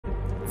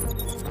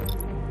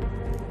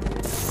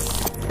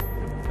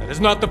That is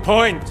not the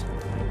point.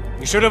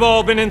 You should have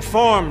all been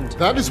informed.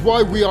 That is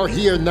why we are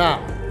here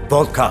now.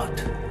 Volkart,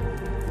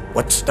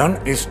 what's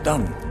done is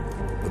done.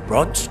 The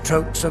broad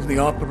strokes of the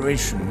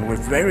operation were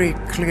very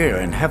clear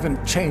and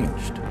haven't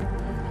changed.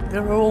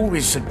 There are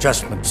always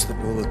adjustments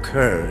that will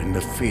occur in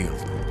the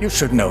field. You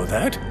should know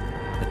that.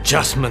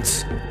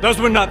 Adjustments? Those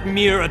were not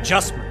mere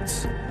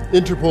adjustments.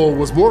 Interpol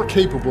was more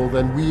capable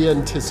than we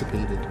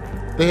anticipated.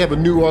 They have a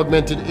new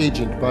augmented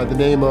agent by the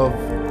name of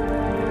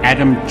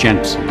Adam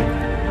Jensen,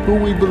 who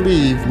we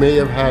believe may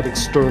have had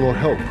external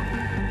help,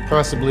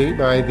 possibly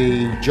by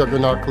the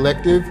Juggernaut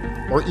Collective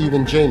or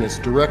even Janus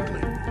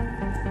directly.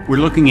 we're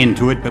looking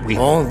into it, but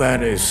All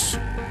that is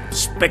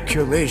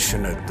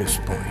speculation at this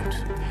point.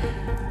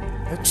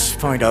 Let's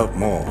find out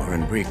more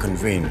and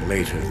reconvene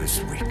later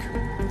this week.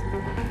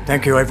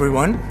 Thank you,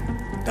 everyone.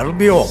 That'll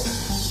be all.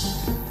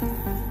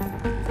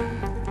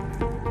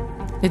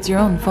 It's your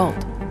own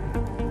fault.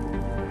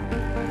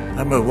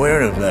 I'm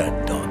aware of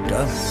that,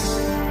 Doctor.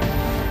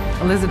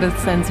 Elizabeth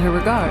sends her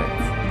regards.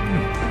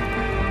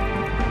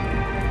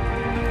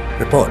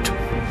 Report.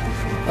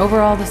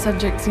 Overall, the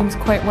subject seems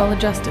quite well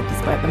adjusted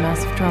despite the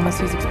massive traumas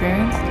he's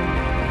experienced,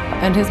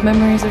 and his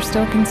memories are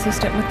still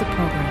consistent with the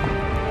program.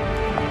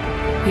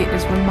 He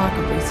is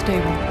remarkably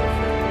stable.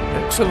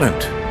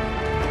 Excellent.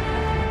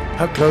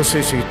 How close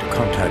is he to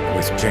contact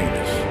with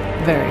Janus?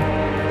 Very.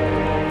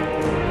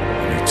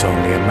 It's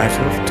only a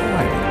matter of time.